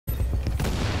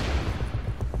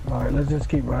Alright, let's just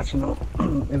keep rushing them.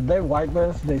 If they white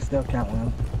bus, they still can't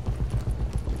win.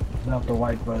 They have to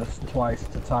white bus twice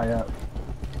to tie up.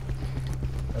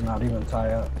 Or not even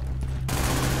tie up.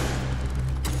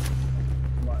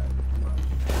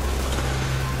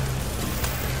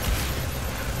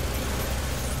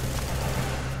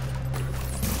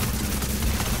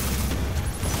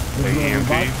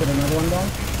 Put another one down.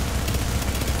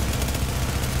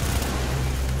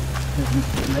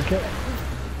 Just make it.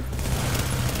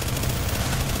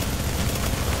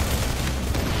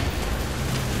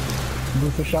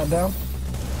 Booster shot down.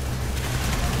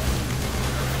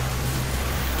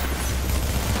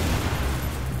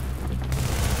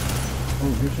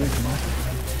 Oh, good shake, come on.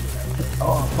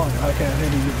 Oh, fuck, I can't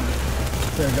hit you.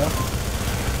 There we go.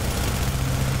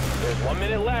 There's 1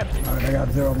 minute left. Alright, I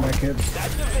got 0 med kits.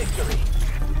 That's the victory.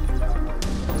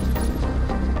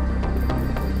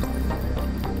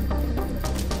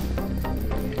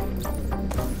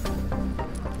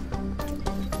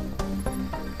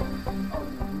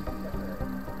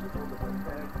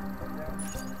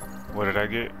 What did I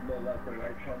get?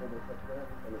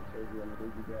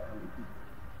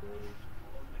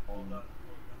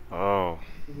 Oh.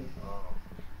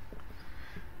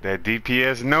 That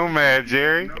DPS Nomad,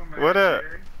 Jerry. What up?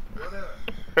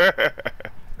 Hey,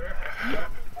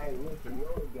 listen, you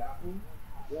only got me.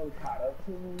 You only caught up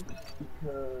to me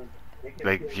because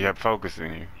They kept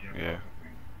focusing you. Yeah.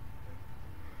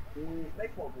 they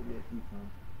focus me at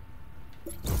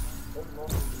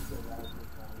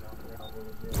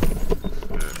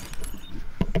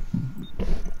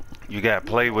You got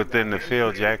to play within the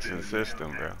Phil Jackson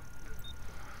system, bro.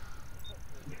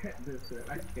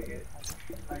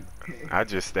 I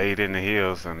just stayed in the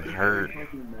hills and heard.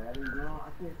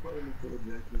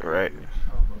 Right.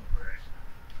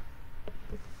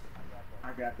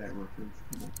 I got that reference.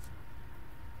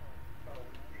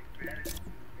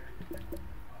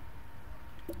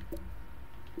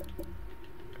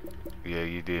 Yeah,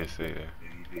 you did say that.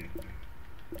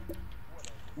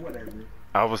 Whatever.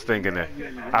 I was thinking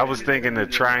the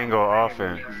triangle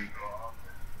offense.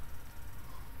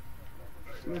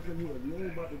 Listen here, you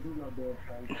ain't about to do no damn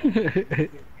thing.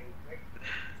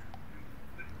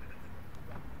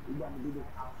 We about to do this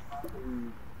outside.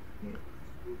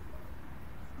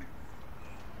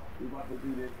 We about to do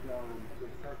this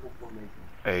circle formation.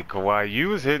 Hey, Kawhi, you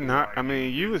was hitting hard. I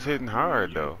mean, you was hitting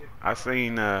hard though. I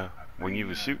seen when you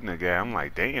was shooting the guy. I'm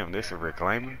like, damn, this a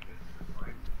reclaimer.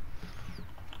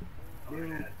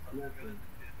 Dude, listen.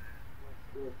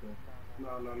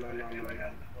 No.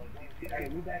 Hey,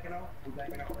 we backing out? We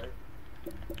backing out, right?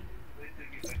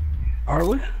 Are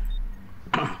we?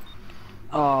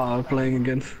 Oh, playing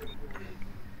against.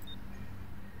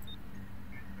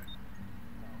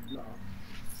 No.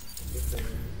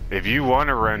 If you want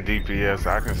to run DPS,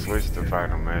 I can switch to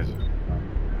final measure.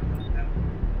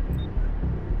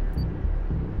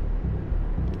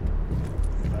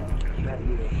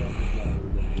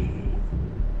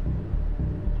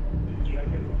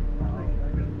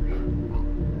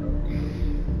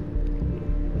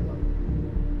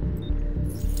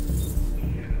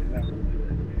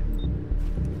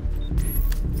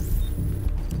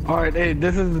 Alright, hey,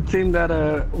 this is the team that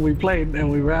we played and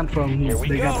we ran from.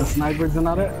 They got the snipers and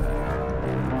all that.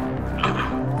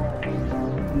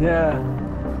 Yeah.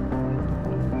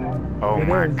 Oh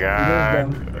my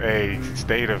god. Hey,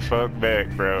 stay the fuck back,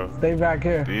 bro. Stay back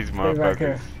here. These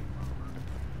motherfuckers.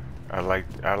 I like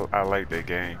that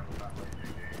game.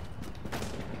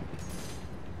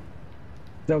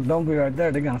 So don't be right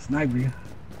there, they're gonna snipe you.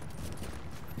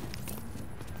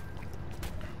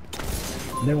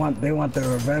 They want their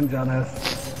revenge on us.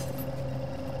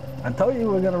 I told you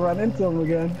we're gonna run into them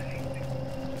again.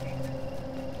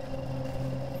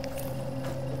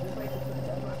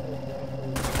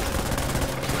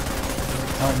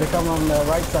 Alright, they come on the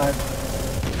right side.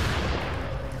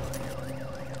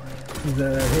 Is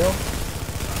there a hill?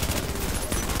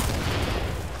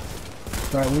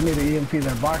 Alright, we need to EMP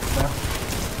their box now.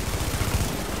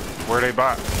 Where they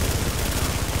bot?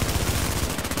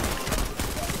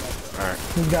 Alright.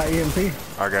 Who's got EMP?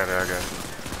 I got it.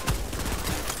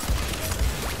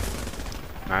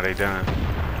 Now they done.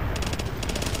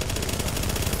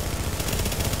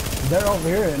 They're over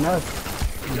here and us.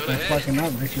 If they're fucking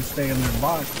up, they should stay in their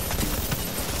box.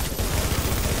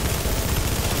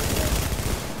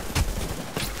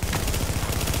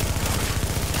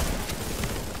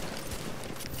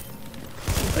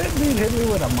 That dude hit me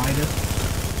with a Midas.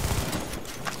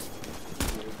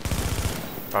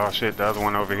 Oh shit, the other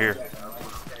one over here.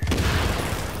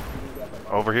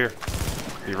 Over here.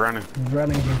 He's running. He's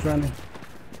running.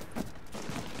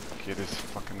 Get his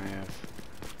fucking ass.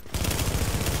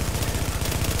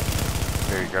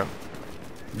 There you go.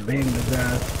 Being his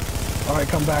ass. Alright,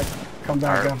 come back. Come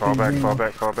back Alright, after fall you back, beam fall him.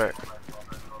 back, fall back.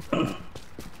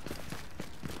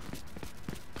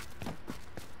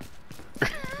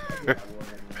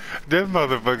 Them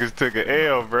motherfuckers took an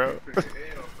L, bro. Wait,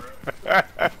 I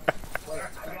got 2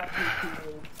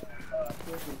 kills.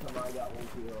 First time I got 1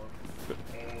 kill.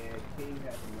 And King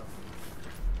has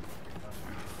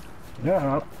nothing.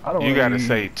 Yeah, I don't You gotta really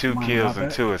say 2 mind kills about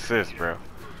and that. 2 assists, bro.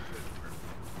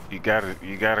 You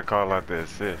gotta call out the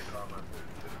assist.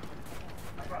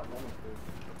 I got 1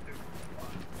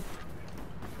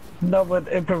 assist. No, but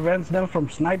it prevents them from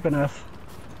sniping us.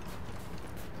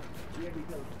 Yeah,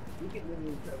 because we can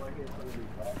literally sit right here in front of these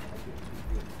blocks. I get 2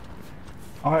 kills.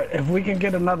 Alright, if we can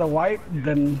get another wipe,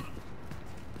 then...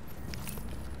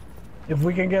 If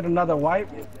we can get another wipe,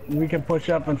 we can push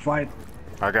up and fight.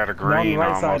 I got a They're on the green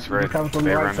right almost side. ready. It comes from the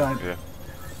They right running, side. yeah.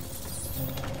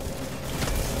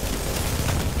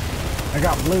 I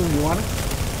got blue, you want it?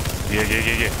 Yeah.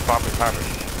 Pop it, pop it.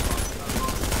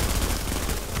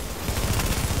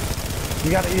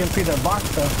 You gotta EMP the box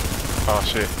though. Oh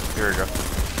shit, here we go.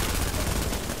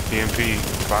 EMP,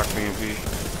 box EMP.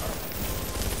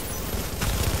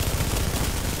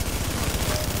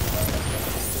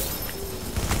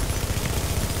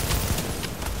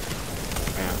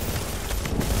 Damn.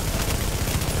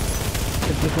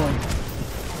 Get this one.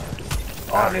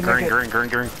 Ah, they make it.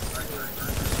 green.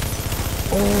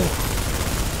 Oh.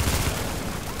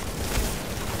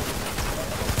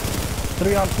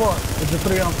 3 on 4. It's a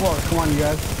 3 on 4. Come on, you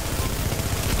guys.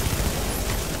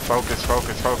 Focus.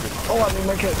 Oh, I didn't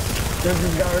make it. There's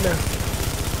this guy right there.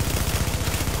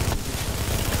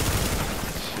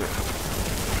 Shit.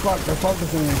 Fuck, they're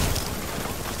focusing me.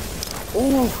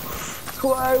 Ooh,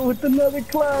 Clyde with another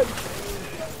clutch.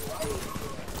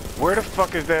 Where the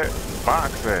fuck is that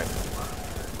box at?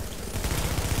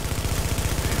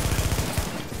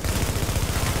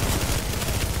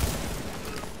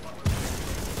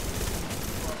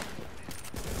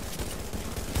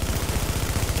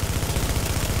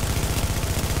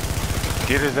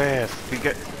 Get his ass. He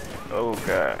got. Oh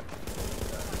god.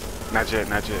 Not yet.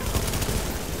 You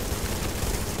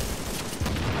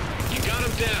got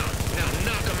him down. Now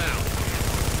knock him out.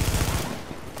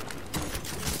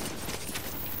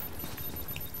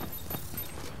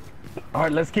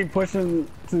 Alright, let's keep pushing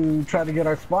to try to get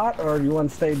our spot, or you want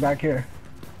to stay back here?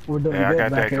 We're doing Yeah, I good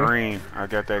got back that here. green. I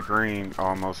got that green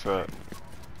almost up.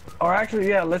 Or actually,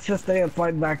 yeah, let's just stay and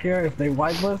fight back here. If they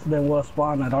wipe us, then we'll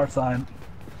spawn at our side.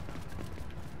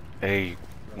 Hey,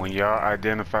 when y'all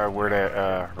identify where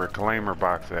that reclaimer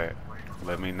box at,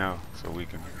 let me know so we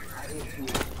can. I didn't hit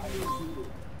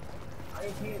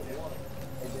one,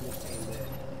 and then it came back.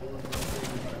 It was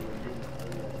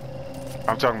the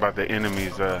I'm talking about the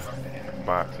enemy's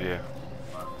box, yeah.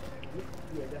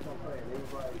 Yeah, that's what I'm saying. It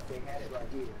was like, they had it right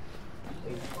here.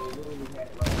 They literally had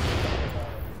it right here.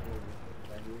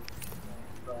 Right here.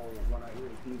 So when I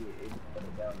EMP'd it, it just put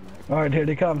it down there. Alright, here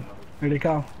they come. Here they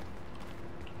come.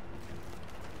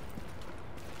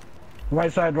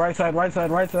 Right side.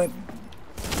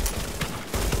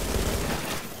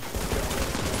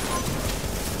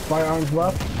 Firearms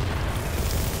left.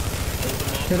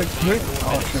 Hit a green.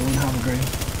 Oh shit, we don't have a green.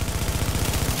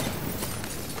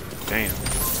 Damn.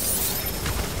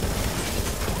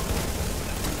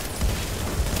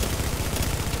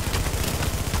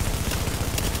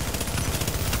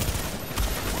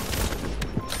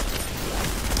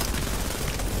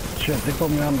 Shit, they put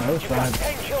me on the other You've got side.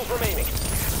 10 kills remaining.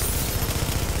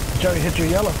 Joey, hit your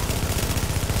yellow.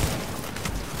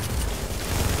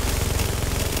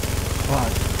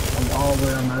 Fuck, I'm all the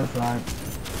way on the other side.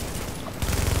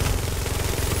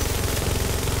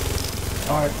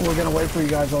 Alright, we're gonna wait for you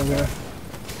guys over here.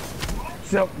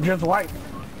 Silk, just wipe.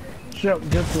 Silk,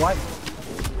 just wipe.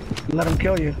 Let them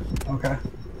kill you. Okay.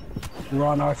 We're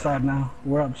on our side now.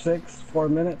 We're up 4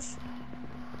 minutes.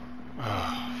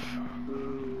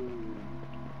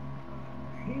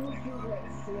 He was shooting at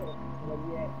Silk, but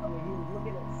yet, I mean, he was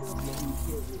looking at Silk when he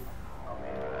killed it.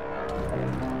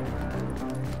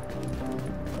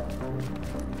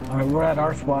 Alright, we're at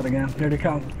our spot again. Here they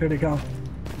come.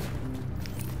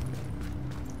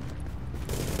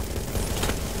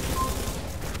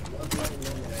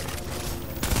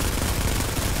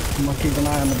 I'm gonna keep an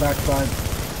eye on the backside.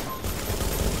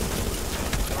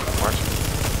 Watch it.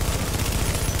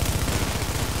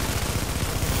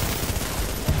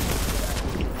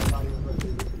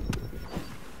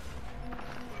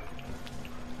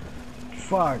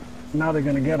 Fuck, now they're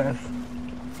gonna get us.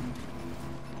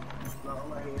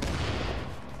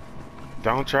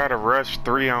 Don't try to rush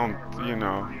 3 on, you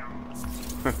know.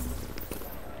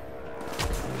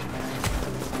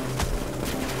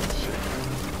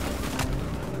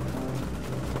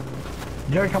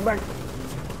 Jerry, come back.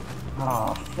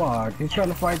 Oh, fuck. He's trying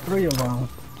to fight 3 of them.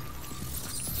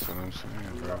 That's what I'm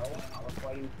saying, bro.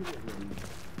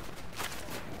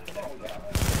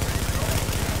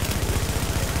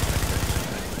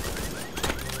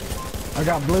 I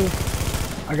got blue.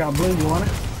 I got blue. You want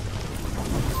it?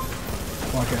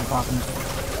 Okay, I'm popping it.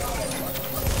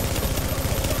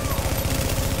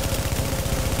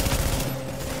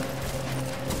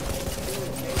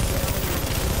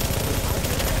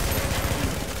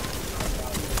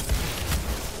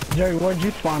 Jerry, where'd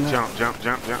you spawn at? Jump, jump,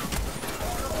 jump, jump.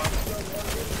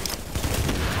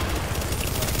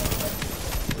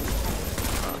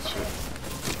 Oh, shit.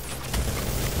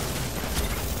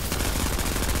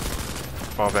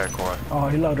 Fall back, Kawhi. Oh,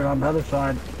 he loaded on the other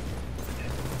side.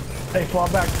 Hey, fall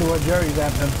back to where Jerry's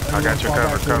at then. I got your Fall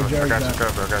cover, back to where I Jerry's got your at.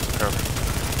 cover, I got your cover.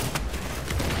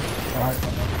 Alright.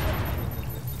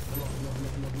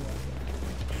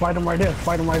 Fight him right here,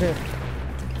 fight him right here.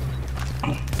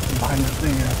 Behind this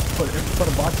thing, yeah. Put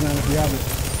a box in it if you have it.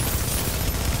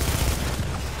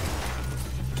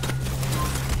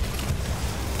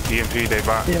 EMP, they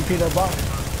bot. EMP their box.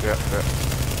 Yep, yep.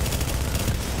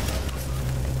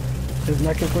 His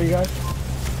neck is for you guys?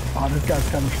 Oh, this guy's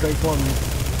coming straight for me.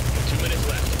 2 minutes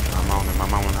left. I'm on him,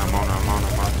 I'm on him, I'm on him, I'm on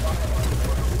him, I'm on him.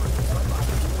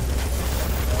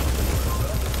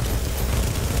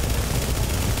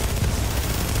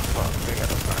 Fuck, they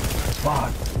gotta find him.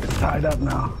 Fuck, it's tied up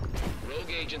now.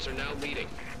 Rogue agents are now leading.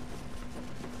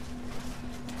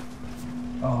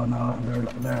 Oh no,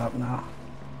 they're up now.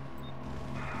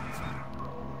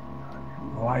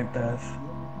 Wipe this.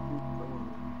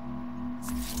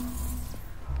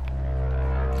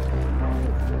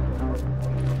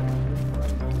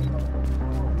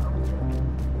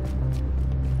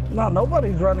 No,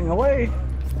 nobody's running away.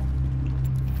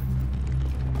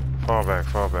 Fall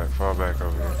back over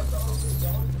here.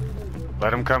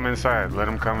 Let him come inside, let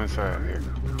him come inside here.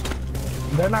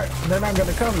 They're not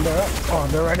gonna come. They're up. Oh,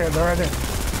 they're right there. They're right there.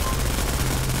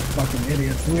 Fucking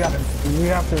idiots. We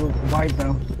have to wipe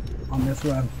them on this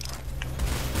run.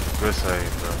 Good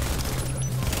save, bro.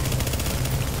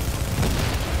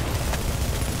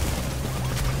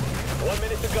 One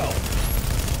minute to go.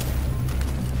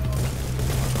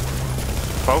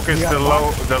 Focus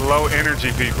the low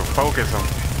energy people. Focus them.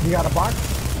 You got a box?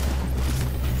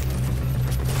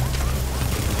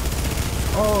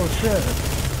 Oh shit.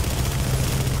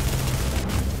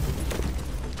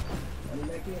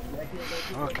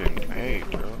 Fucking hey,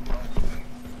 bro.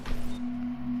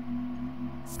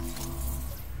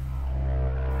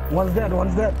 One's dead.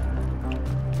 One's dead.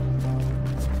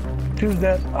 Two's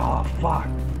dead. Oh fuck.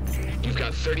 You've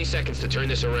got 30 seconds to turn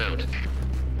this around.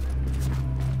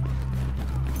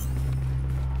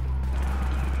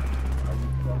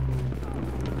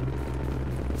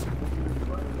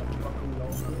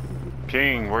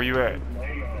 King, where you at?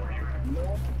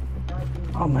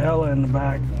 I'm hella in the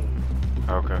back.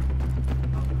 Okay.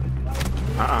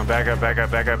 Back up.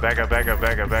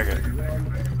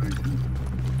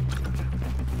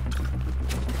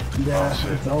 Yeah, Oh,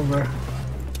 shit. it's over.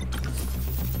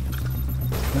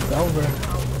 It's over. You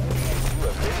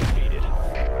have been defeated.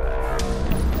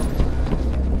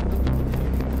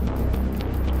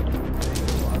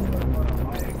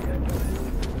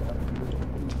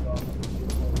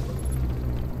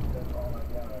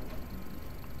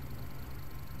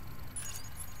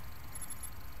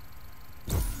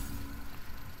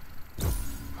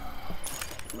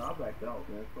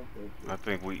 I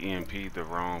think we EMP'd the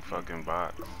wrong fucking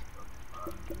box.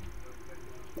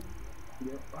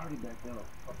 Yeah, I already backed out.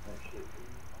 Fuck that shit.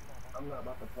 I'm not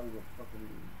about to play with fucking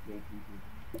gay people.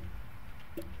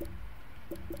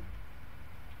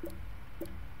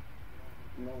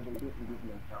 You know, they didn't give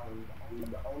me a challenge.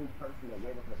 The only person that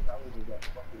gave us a challenge was that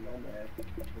fucking nomad. But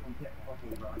he kept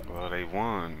fucking rocking. Well, they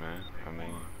won, man. I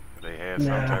mean, they had some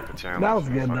Yeah, type of challenge. that was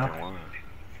and good fucking enough. won.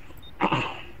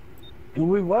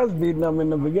 We was beating them in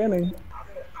the beginning. I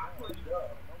pushed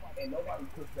up, and nobody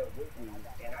pushed up with me,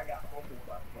 and I got focused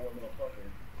by 4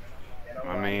 motherfuckers. And I'm I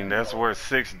like, mean, that's where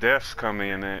 6 deaths come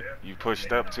in at. You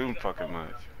pushed up too fucking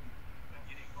much.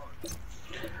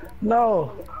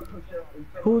 No. I pushed up, and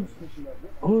pushing up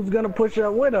with me. Who's gonna push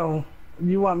up with them?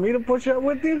 You want me to push up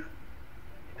with you?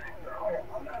 No,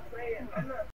 I'm not